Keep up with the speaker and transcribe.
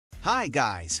Hi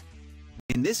guys!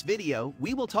 In this video,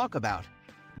 we will talk about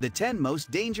the 10 most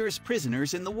dangerous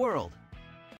prisoners in the world.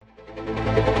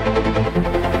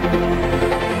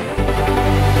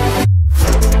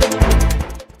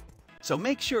 So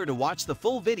make sure to watch the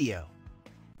full video.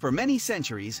 For many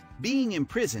centuries, being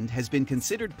imprisoned has been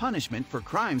considered punishment for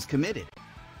crimes committed.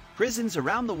 Prisons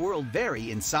around the world vary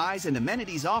in size and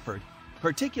amenities offered,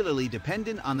 particularly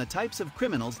dependent on the types of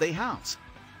criminals they house.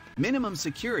 Minimum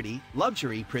security,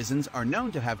 luxury prisons are known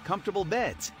to have comfortable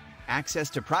beds, access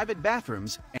to private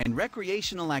bathrooms, and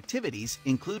recreational activities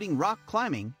including rock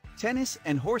climbing, tennis,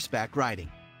 and horseback riding.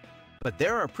 But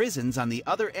there are prisons on the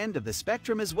other end of the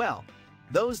spectrum as well.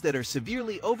 Those that are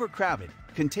severely overcrowded,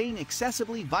 contain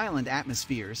excessively violent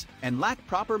atmospheres, and lack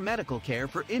proper medical care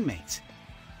for inmates.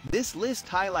 This list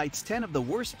highlights 10 of the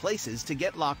worst places to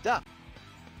get locked up.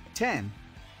 10.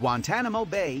 Guantanamo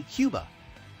Bay, Cuba.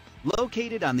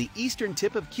 Located on the eastern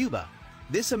tip of Cuba,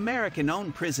 this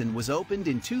American-owned prison was opened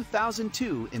in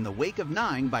 2002 in the wake of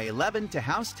 9/11 to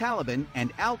house Taliban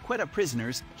and Al-Qaeda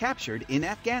prisoners captured in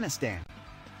Afghanistan.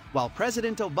 While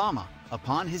President Obama,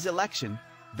 upon his election,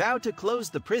 vowed to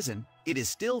close the prison, it is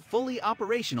still fully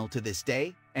operational to this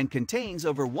day and contains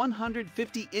over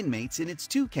 150 inmates in its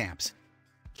two camps,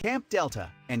 Camp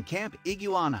Delta and Camp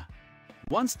Iguana.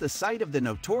 Once the site of the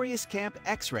notorious Camp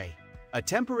X-Ray, a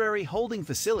temporary holding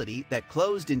facility that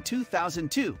closed in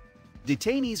 2002,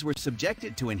 detainees were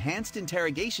subjected to enhanced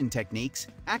interrogation techniques,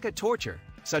 aka torture,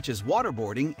 such as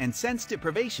waterboarding and sense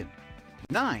deprivation.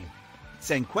 9.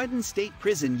 San Quentin State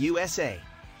Prison, USA.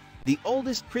 The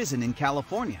oldest prison in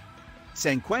California,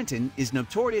 San Quentin is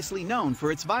notoriously known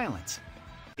for its violence.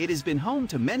 It has been home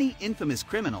to many infamous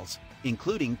criminals,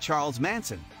 including Charles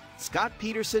Manson, Scott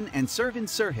Peterson, and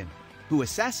Sirhan, who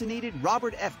assassinated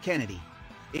Robert F. Kennedy.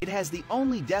 It has the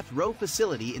only death row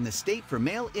facility in the state for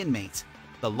male inmates,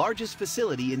 the largest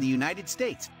facility in the United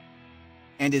States,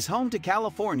 and is home to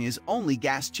California's only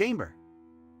gas chamber.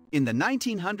 In the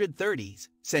 1930s,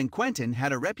 San Quentin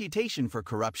had a reputation for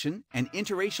corruption and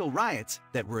interracial riots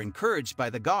that were encouraged by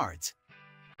the guards.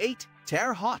 8.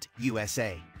 Terre Haute,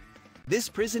 USA. This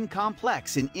prison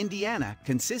complex in Indiana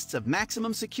consists of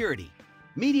maximum security,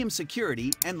 medium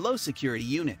security, and low security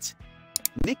units.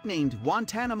 Nicknamed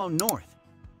Guantanamo North,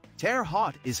 Terre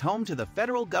Haute is home to the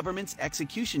federal government's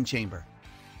execution chamber.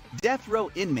 Death row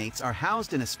inmates are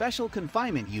housed in a special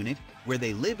confinement unit where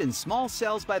they live in small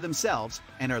cells by themselves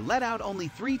and are let out only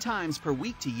 3 times per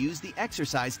week to use the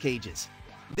exercise cages.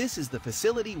 This is the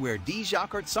facility where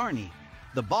Jacques Sarny,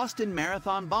 the Boston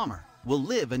Marathon bomber, will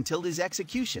live until his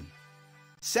execution.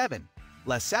 7.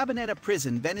 La Sabaneta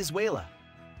Prison, Venezuela.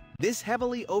 This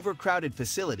heavily overcrowded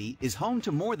facility is home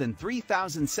to more than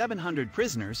 3,700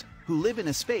 prisoners who live in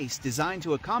a space designed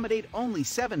to accommodate only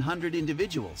 700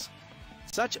 individuals.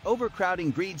 Such overcrowding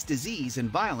breeds disease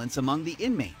and violence among the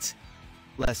inmates.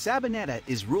 La Sabaneta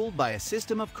is ruled by a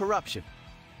system of corruption,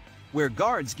 where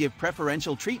guards give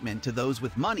preferential treatment to those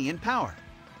with money and power.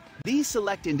 These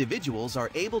select individuals are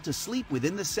able to sleep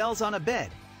within the cells on a bed,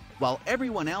 while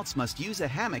everyone else must use a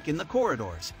hammock in the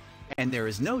corridors. And there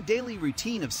is no daily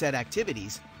routine of set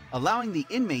activities, allowing the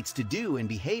inmates to do and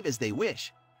behave as they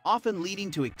wish, often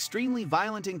leading to extremely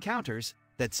violent encounters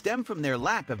that stem from their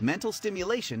lack of mental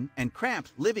stimulation and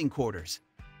cramped living quarters.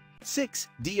 6.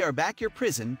 Diyarbakir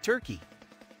Prison, Turkey.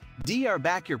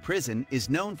 Diyarbakir Prison is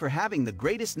known for having the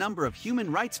greatest number of human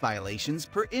rights violations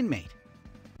per inmate.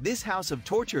 This house of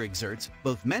torture exerts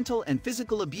both mental and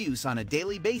physical abuse on a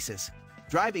daily basis,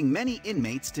 driving many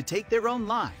inmates to take their own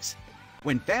lives.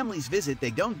 When families visit,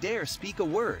 they don't dare speak a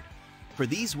word, for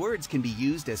these words can be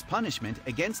used as punishment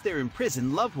against their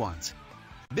imprisoned loved ones.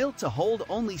 Built to hold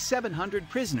only 700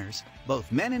 prisoners,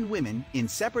 both men and women, in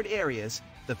separate areas,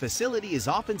 the facility is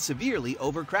often severely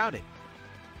overcrowded.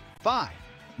 5.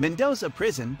 Mendoza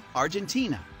Prison,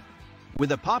 Argentina.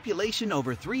 With a population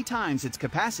over 3 times its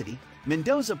capacity,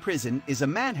 Mendoza Prison is a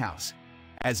madhouse.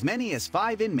 As many as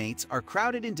 5 inmates are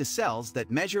crowded into cells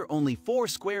that measure only 4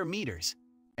 square meters.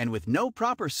 And with no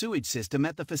proper sewage system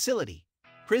at the facility,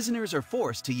 prisoners are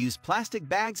forced to use plastic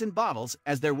bags and bottles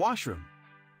as their washroom.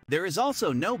 There is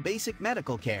also no basic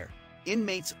medical care.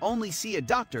 Inmates only see a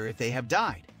doctor if they have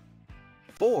died.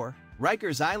 4.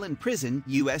 Rikers Island Prison,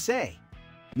 USA.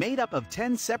 Made up of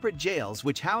 10 separate jails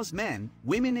which house men,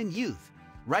 women, and youth,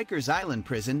 Rikers Island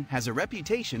Prison has a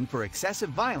reputation for excessive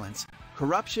violence,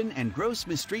 corruption, and gross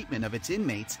mistreatment of its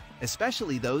inmates,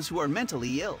 especially those who are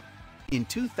mentally ill. In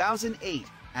 2008,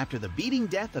 after the beating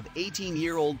death of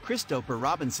 18-year-old Christopher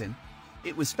Robinson,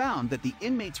 it was found that the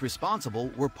inmates responsible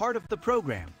were part of the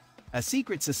program. a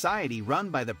secret society run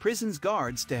by the prison's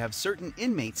guards to have certain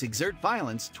inmates exert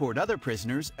violence toward other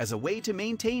prisoners as a way to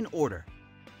maintain order.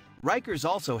 Rikers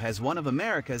also has one of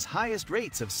America's highest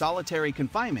rates of solitary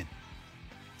confinement.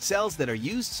 Cells that are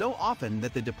used so often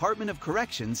that the Department of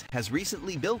Corrections has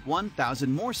recently built 1,000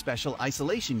 more special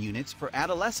isolation units for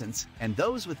adolescents and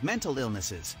those with mental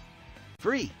illnesses.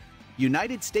 3.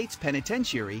 United States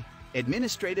Penitentiary,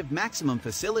 Administrative Maximum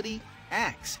Facility,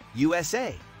 AX,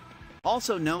 USA.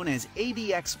 Also known as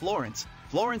ADX Florence,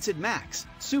 Florence Max,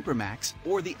 Supermax,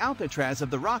 or the Alcatraz of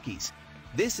the Rockies.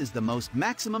 This is the most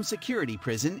maximum security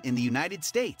prison in the United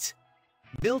States.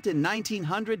 Built in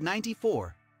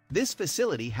 1994, this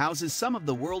facility houses some of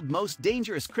the world's most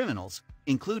dangerous criminals,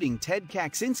 including Ted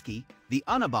Kaczynski, the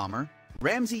Unabomber,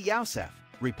 Ramzi Yousef,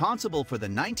 responsible for the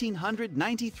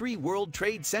 1993 World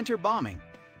Trade Center bombing,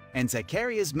 and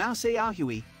Zacarias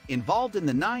Moussaoui, involved in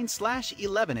the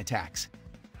 9/11 attacks.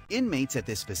 Inmates at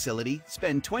this facility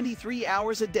spend 23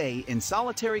 hours a day in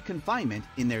solitary confinement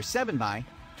in their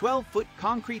 7-by-12-foot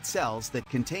concrete cells that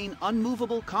contain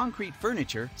unmovable concrete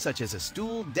furniture such as a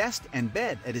stool, desk, and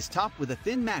bed that is topped with a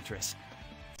thin mattress.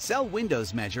 Cell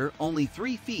windows measure only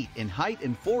 3 feet in height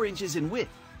and 4 inches in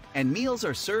width, and meals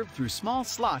are served through small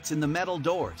slots in the metal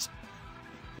doors.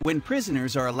 When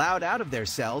prisoners are allowed out of their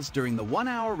cells during the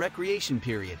 1-hour recreation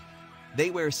period, they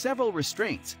wear several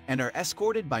restraints and are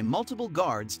escorted by multiple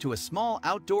guards to a small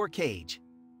outdoor cage.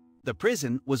 The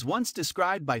prison was once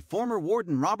described by former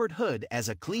warden Robert Hood as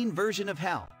a clean version of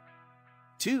hell.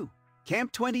 2.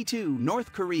 Camp 22,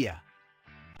 North Korea.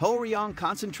 Poryong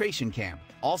Concentration Camp,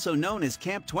 also known as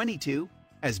Camp 22,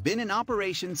 has been in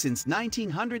operation since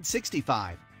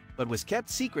 1965, but was kept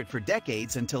secret for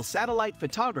decades until satellite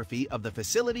photography of the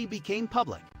facility became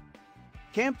public.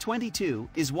 Camp 22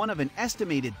 is one of an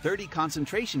estimated 30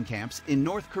 concentration camps in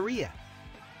North Korea.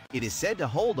 It is said to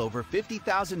hold over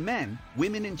 50,000 men,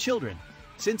 women, and children,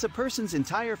 since a person's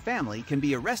entire family can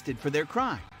be arrested for their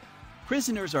crime.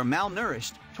 Prisoners are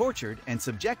malnourished, tortured, and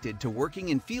subjected to working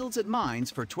in fields and mines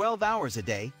for 12 hours a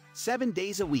day, 7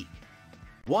 days a week.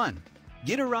 1.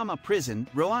 Gitarama Prison,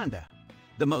 Rwanda.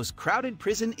 The most crowded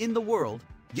prison in the world,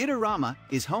 Gitarama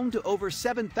is home to over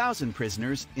 7,000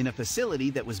 prisoners in a facility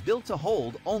that was built to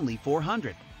hold only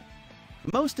 400.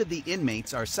 Most of the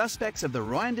inmates are suspects of the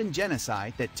Rwandan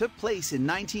genocide that took place in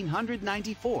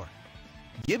 1994.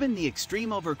 Given the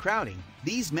extreme overcrowding,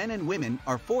 these men and women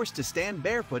are forced to stand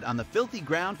barefoot on the filthy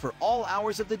ground for all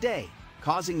hours of the day,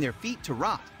 causing their feet to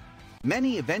rot.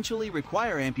 Many eventually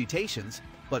require amputations,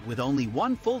 but with only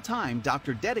one full-time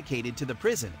doctor dedicated to the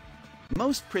prison.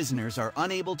 Most prisoners are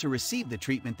unable to receive the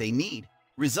treatment they need,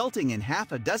 resulting in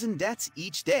half a dozen deaths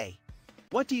each day.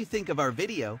 What do you think of our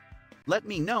video? Let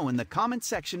me know in the comment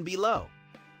section below.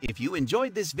 If you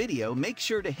enjoyed this video, make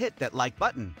sure to hit that like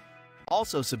button.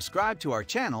 Also subscribe to our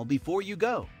channel before you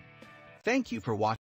go. Thank you for watching.